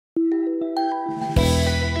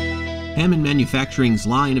Hammond Manufacturing's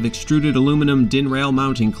line of extruded aluminum DIN rail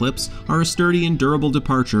mounting clips are a sturdy and durable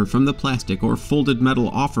departure from the plastic or folded metal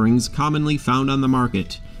offerings commonly found on the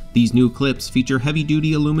market. These new clips feature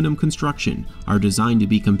heavy-duty aluminum construction, are designed to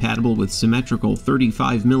be compatible with symmetrical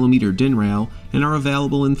 35mm DIN rail, and are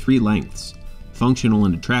available in 3 lengths. Functional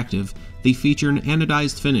and attractive, they feature an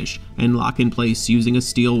anodized finish and lock in place using a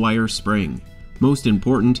steel wire spring. Most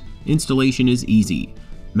important, installation is easy.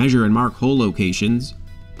 Measure and mark hole locations,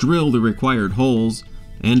 drill the required holes,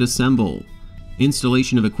 and assemble.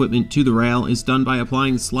 Installation of equipment to the rail is done by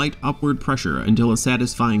applying slight upward pressure until a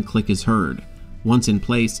satisfying click is heard. Once in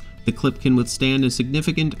place, the clip can withstand a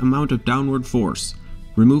significant amount of downward force.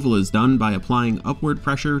 Removal is done by applying upward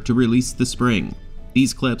pressure to release the spring.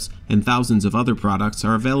 These clips and thousands of other products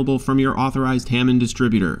are available from your authorized Hammond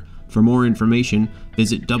distributor. For more information,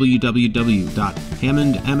 visit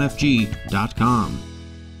www.hammondmfg.com.